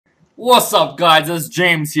What's up, guys? It's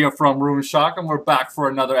James here from Room Shock, and we're back for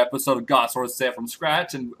another episode of God's Sword Say from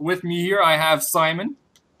Scratch. And with me here, I have Simon.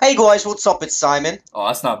 Hey guys, what's up? It's Simon. Oh,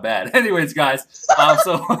 that's not bad. Anyways, guys,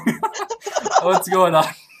 so what's going on?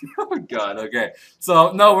 Oh God. Okay.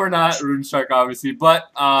 So no, we're not Rune Shark, obviously, but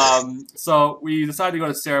so we decided to go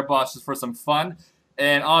to Sara Boss just for some fun,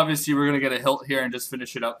 and obviously we're gonna get a hilt here and just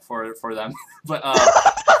finish it up for them. But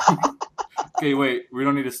okay, wait, we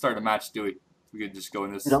don't need to start a match, do we? We could just go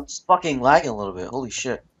in this. Dude, I'm just fucking lagging a little bit. Holy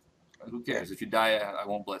shit. Who cares? If you die, I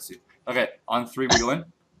won't bless you. Okay, on 3 we go in.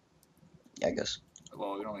 Yeah, I guess.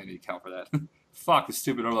 Well, we don't need to count for that. Fuck, the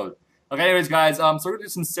stupid overload. Okay, anyways, guys, so we're gonna do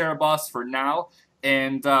some Sara Boss for now.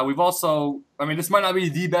 And we've also, I mean, this might not be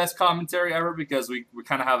the best commentary ever because we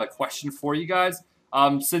kind of have a question for you guys.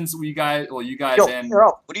 Since you guys and... You're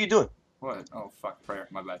up. What are you doing? What? Oh, fuck, prayer,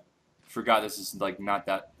 my bad. Forgot this is, like, not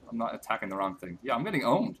that, I'm not attacking the wrong thing. Yeah, I'm getting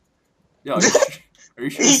owned. Yo, are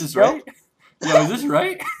you sure this is right? Yo, is this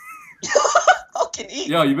right? I can eat.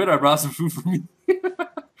 Yo, you better have brought some food for me.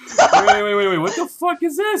 wait, what the fuck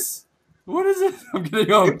is this? What is it? I'm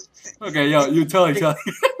getting owned. Okay, yo, you tell me.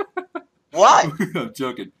 Why? I'm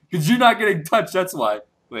joking. Because you're not getting touched, that's why.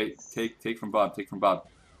 Wait, take from Bob,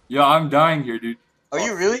 Yo, I'm dying here, dude. Are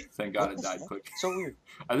you really? Thank God it died quick. So weird.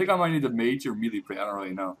 I think I might need a mage or melee prey, I don't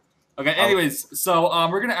really know. Okay, anyways, so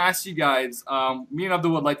we're going to ask you guys, me and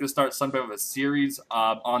Abdul would like to start some type of a series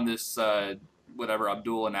on this, whatever,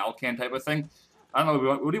 Abdul and Alkan type of thing. I don't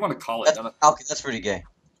know, what do you want to call it? Alkan, that's pretty gay.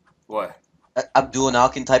 What? Abdul and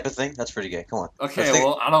Alkan type of thing? That's pretty gay. Come on. Okay,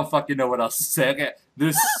 well, I don't fucking know what else to say. Okay,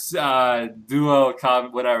 this duo,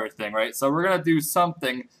 whatever thing, right? So we're going to do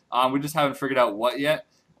something. We just haven't figured out what yet.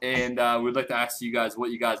 And we'd like to ask you guys what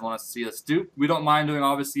you guys want to see us do. We don't mind doing,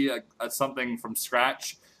 obviously, something from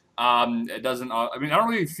scratch. It doesn't, I mean, I don't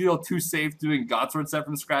really feel too safe doing God's Sword set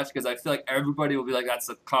from scratch because I feel like everybody will be like, that's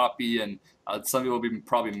a copy, and some people will be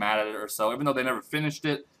probably mad at it or so, even though they never finished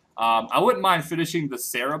it. I wouldn't mind finishing the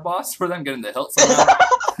Sara boss for them, getting the hilt somehow.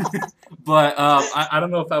 But I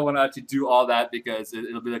don't know if I want to actually do all that because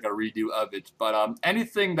it'll be like a redo of it. But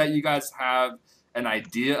anything that you guys have an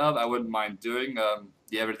idea of, I wouldn't mind doing. Do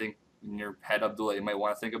you have anything in your head, Abdul, that you might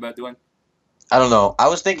want to think about doing? I don't know. I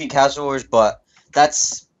was thinking Castle Wars, but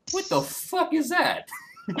that's... What the fuck is that?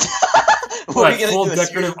 What are you full gonna do?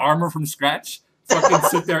 decorative armor from scratch? Fucking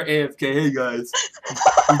sit there AFK. Hey guys,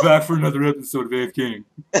 we're back for another episode of AFKing.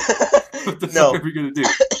 What the fuck are we gonna do?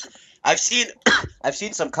 I've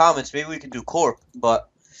seen some comments. Maybe we can do Corp, but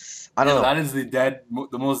I don't know. That is the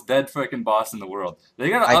most dead fucking boss in the world. They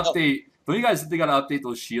gotta update. Don't you guys think they gotta update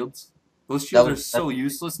those shields? Those shields are so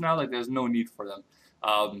useless now. Like there's no need for them.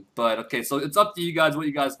 But okay, so it's up to you guys what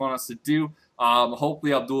you guys want us to do.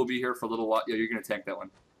 Hopefully Abdul will be here for a little while. Yo, you're gonna tank that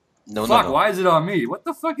one. No, fuck, no. why is it on me? What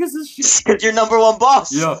the fuck is this shit? Because you're #1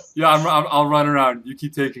 boss. Yeah, I'll run around. You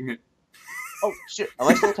keep taking it. Oh shit! Am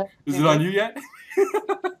I still tanking? Is it on you yet?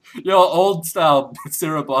 Yo, old style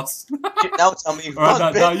Sara boss. Shit, now tell me.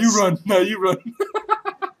 Right, now you run. Now you run.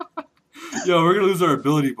 Yo, we're gonna lose our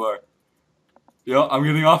ability bar. Yo, I'm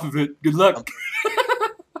getting off of it. Good luck.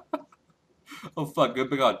 Oh fuck!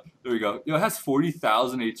 Good God. There we go. Yo, it has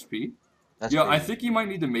 40,000 HP. That's Yo, crazy. I think you might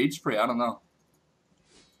need the mage spray. I don't know.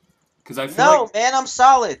 Cause I feel like... man, I'm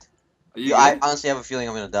solid. Yo, I honestly have a feeling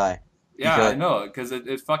I'm gonna die. Yeah, I know, because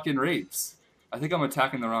it fucking rapes. I think I'm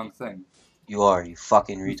attacking the wrong thing. You are, you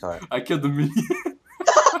fucking retard. I killed the minion.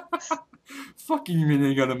 Fucking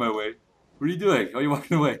minion got in my way. What are you doing? Why are you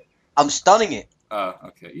walking away? I'm stunning it. Oh,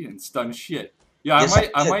 okay. You didn't stun shit. Yeah, Yes,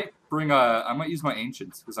 I might use my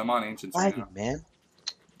ancients because I'm on ancients Why, right now. man?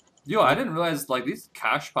 Yo, I didn't realize like these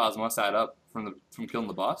cash pods must add up from killing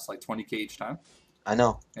the boss, like 20k each time. I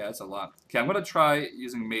know. Yeah, that's a lot. Okay, I'm gonna try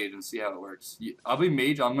using mage and see how it works. I'll be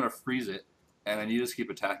mage. I'm gonna freeze it, and then you just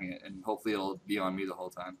keep attacking it, and hopefully it'll be on me the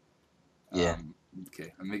whole time. Yeah.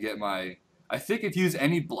 Okay, let me get my... I think if you use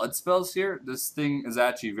any blood spells here, this thing is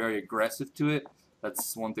actually very aggressive to it.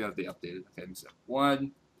 That's one thing that they updated. Okay, let me see.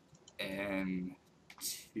 1 and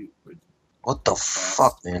 2. What the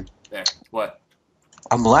fuck, man? There. What?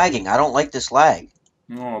 I'm lagging. I don't like this lag.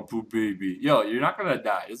 Oh, poo baby. Yo, you're not gonna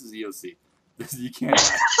die. This is EOC. You can't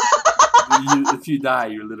die. If you die,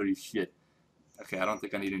 you're literally shit. Okay, I don't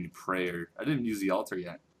think I need any prayer. I didn't use the altar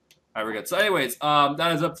yet. Alright, we're good. So anyways,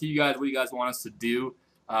 that is up to you guys, what you guys want us to do.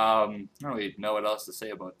 I don't really know what else to say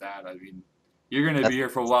about that. I mean, you're going to be here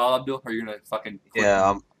for a while, Abdul, or you're going to fucking quit?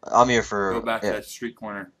 Yeah, I'm here for... Go back to that street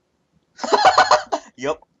corner.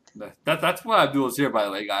 Yep. That's why Abdul's here, by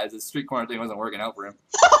the way, guys. The street corner thing wasn't working out for him.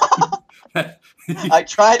 I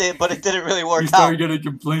tried it, but it didn't really work out. You started getting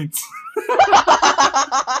complaints.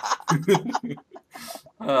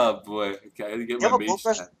 Oh, boy. Okay, I gotta get my mage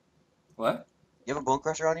stat. What? You have a bone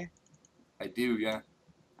crusher on you? I do, yeah.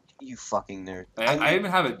 You fucking nerd. I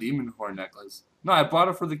even have a demon horn necklace. No, I bought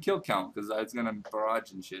it for the kill count because I was gonna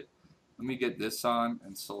barrage and shit. Let me get this on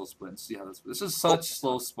and soul split and see how this. This is such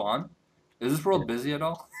slow spawn. Is this world busy at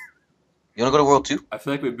all? You wanna go to World 2? I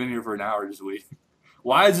feel like we've been here for an hour just waiting.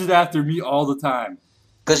 Why is it after me all the time?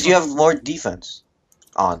 Because you have more defense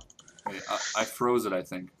on. Wait, I froze it, I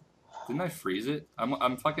think. Didn't I freeze it?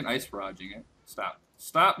 I'm fucking ice barraging it. Stop.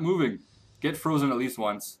 Stop moving. Get frozen at least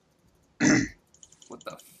once. What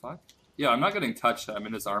the fuck? Yeah, I'm not getting touched. I'm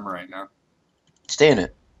in this armor right now. Stay in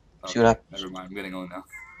it. Okay, See what happens. never mind. I'm getting owned now.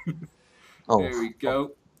 Oh. There we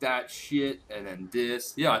go. That shit, and then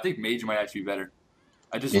this. Yeah, I think mage might actually be better.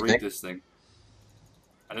 I just You read think? this thing.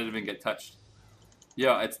 I didn't even get touched.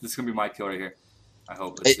 Yeah, this is gonna be my kill right here. I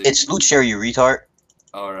hope. Let's see. It's loot share, you retard.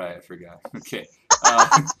 All right, I forgot. Okay.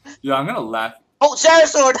 Yeah, I'm gonna laugh. Oh, Sara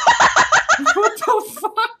sword! What the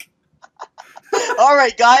fuck?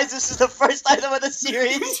 Alright, guys, this is the first item of the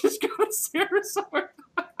series. We just got a Sara sword.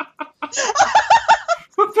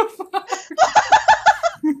 What the fuck?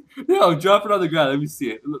 Yo, drop it on the ground. Let me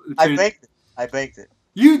see it. I baked it. I baked it.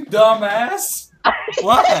 You dumbass!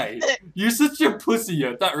 Why? You're such a pussy.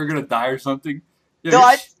 You thought we were gonna die or something. Yeah, No,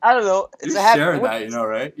 I don't know. It's you're a habit. sharing that, you know,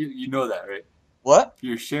 right? You know that, right? What?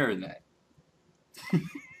 You're sharing that.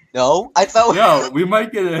 No, I thought. Yo, we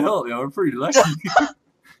might get a hill. Yo, we're pretty lucky.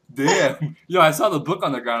 Damn. Yo, I saw the book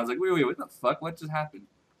on the ground. I was like, wait, what the fuck? What just happened?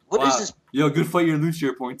 What is this? Yo, good fight your loot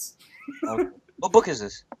share points. What book is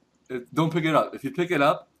this? Don't pick it up. If you pick it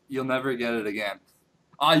up, you'll never get it again.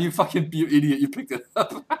 Ah, you idiot. You picked it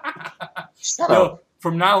up. Shut Yo, up.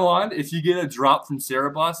 from now on, if you get a drop from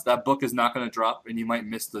Sara Boss, that book is not going to drop, and you might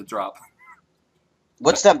miss the drop.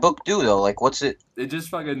 What's that book do though? Like, what's it? It just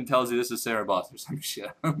fucking tells you this is Sara Boss or some shit.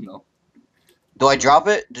 I don't know. Do I drop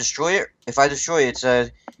it? Destroy it? If I destroy it, it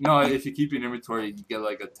says. No, if you keep your inventory, you get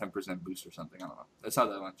like a 10% boost or something. I don't know. That's not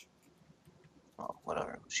that much. Oh,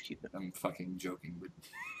 whatever. Just keep it. I'm fucking joking, but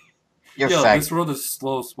You're yo, fag. this world is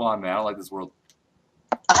slow spawn, man. I don't like this world.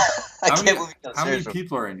 I can't believe you How many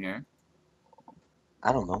people are in here?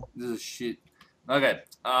 I don't know. This is shit. Okay.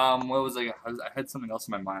 What was I had something else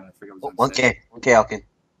in my mind. I forgot what I Oh, was gonna 1K. 1K, Alkan.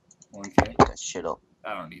 1K. Get that shit up.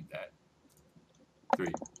 I don't need that. 3.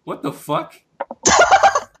 What the fuck?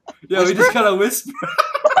 Yeah, we just gotta whisper.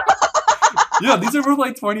 Yeah, these are worth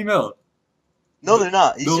like 20 mil. No, they're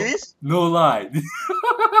not. Are you No. serious? No lie.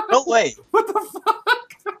 No way. What the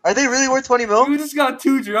fuck? Are they really worth 20 mil? We just got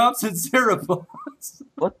 2 drops in Sara Boss.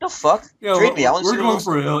 What the fuck? Yo, Trade me. I want to we're see going what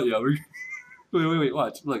for a hill. Yeah, wait,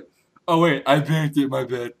 watch. Look. Oh wait, I banked it. My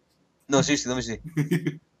bad. No, seriously, let me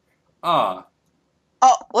see. Ah.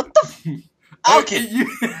 Oh, what the? Alkan.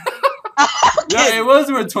 Yeah, it was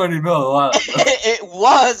worth 20 mil a while ago. It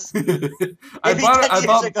was. I Maybe 10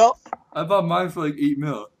 years ago. I bought mine for like 8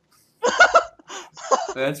 mil.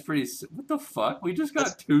 That's pretty. What the fuck? We just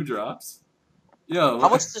got 2 drops. Yo. How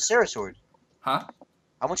much is the Sara sword? Huh?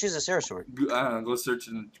 How much is the Sara sword? I don't know. Go search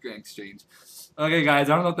in the exchange. Okay, guys.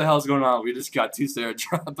 I don't know what the hell's going on. We just got 2 Sara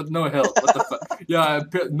drops, but no hill. What the fuck? Yeah,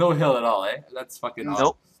 no hill at all, eh? That's fucking awesome.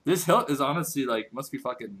 Nope. This hill is honestly like must be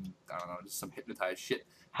fucking. I don't know, just some hypnotized shit.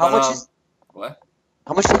 How But, much is? What?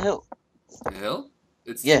 How much is the hill? The hill?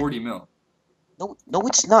 It's Yeah. 40 mil. No,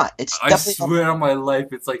 it's not. It's I definitely swear on my life,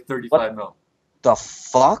 it's like 35 mil. the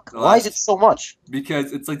fuck. No, Why is it so much?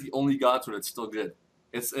 Because it's like the only god sword that's still good.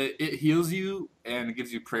 It heals you and it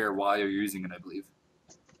gives you prayer while you're using it, I believe.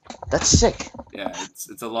 That's sick. Yeah,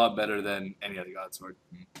 it's a lot better than any other god sword.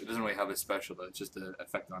 It doesn't really have a special though; it's just an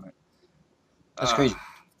effect on it. That's crazy.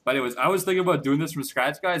 But anyways, I was thinking about doing this from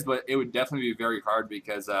scratch, guys, but it would definitely be very hard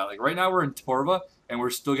because like right now we're in Torva and we're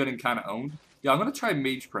still getting kind of owned. Yeah, I'm gonna try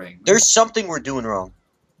mage praying. There's something we're doing wrong.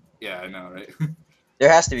 Yeah, I know, right? There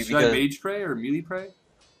has to be Should I because mage pray or melee pray?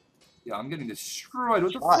 Yeah, I'm getting destroyed.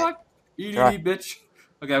 What the Try. fuck? Eat, Try. bitch.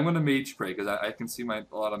 Okay, I'm gonna mage pray because I can see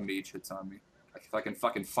a lot of mage hits on me. If I can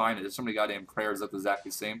fucking find it. There's so many goddamn prayers that look exactly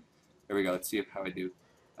the same. There we go. Let's see how I do.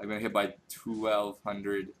 I'm gonna hit by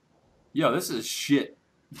 1200. Yo, this is shit.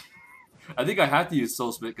 I think I have to use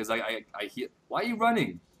soul split because I hit. Why are you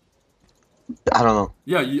running? I don't know.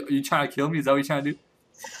 Yo, you trying to kill me? Is that what you're trying to do?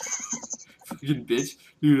 Fucking bitch.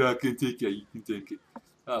 You're not gonna take it. You can take it.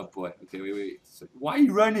 Oh boy. Okay, wait. So, why are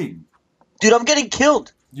you running? Dude, I'm getting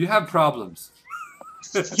killed. You have problems.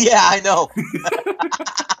 Yeah, I know.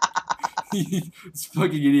 This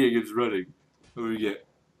fucking idiot keeps running. What do we get?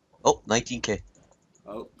 Oh, 19K.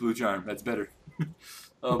 Oh, blue charm. That's better.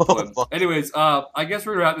 Oh boy. Anyways, I guess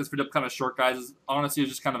we're gonna wrap this video up kind of short, guys. Honestly, it's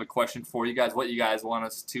just kind of a question for you guys, what you guys want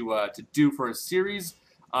us to do for a series.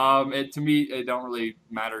 To me, it don't really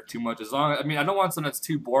matter too much. As long, I mean, I don't want something that's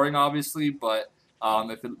too boring, obviously, but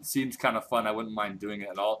if it seems kind of fun, I wouldn't mind doing it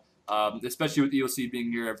at all. Especially with EOC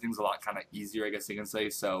being here, everything's a lot kind of easier, I guess you can say.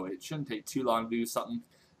 So it shouldn't take too long to do something.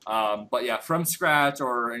 But yeah, from scratch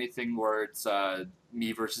or anything where it's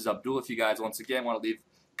me versus Abdul. If you guys once again want to leave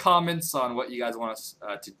comments on what you guys want us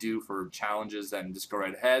to do for challenges, then just go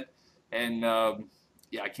right ahead. And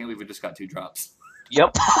yeah, I can't believe we just got 2 drops.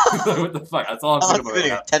 Yep. What the fuck? That's all I'm How thinking long about has it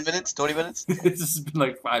been right here? 10 minutes? 20 minutes? now. It's just been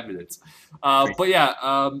like 5 minutes. But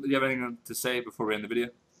yeah, do you have anything to say before we end the video?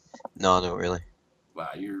 No, not really. Wow,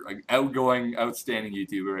 you're an outgoing, outstanding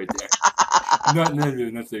YouTuber right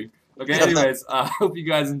there. Nothing. Okay, anyways, I hope you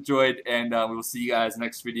guys enjoyed, and we will see you guys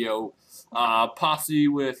next video. Possibly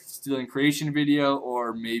with stealing creation video,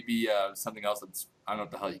 or maybe something else that's, I don't know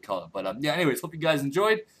what the hell you call it. But yeah, anyways, hope you guys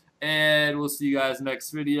enjoyed, and we'll see you guys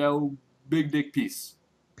next video. Big dick peace.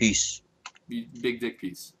 Peace. Big dick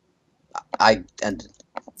peace. I ended.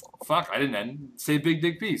 Fuck, I didn't end. Say big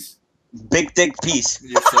dick peace. Big dick peace.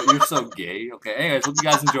 You're so gay. Okay, anyways, hope you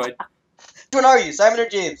guys enjoyed. Which one are you, Simon or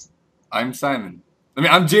James? I'm Simon. I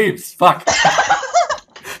mean, I'm James. Fuck.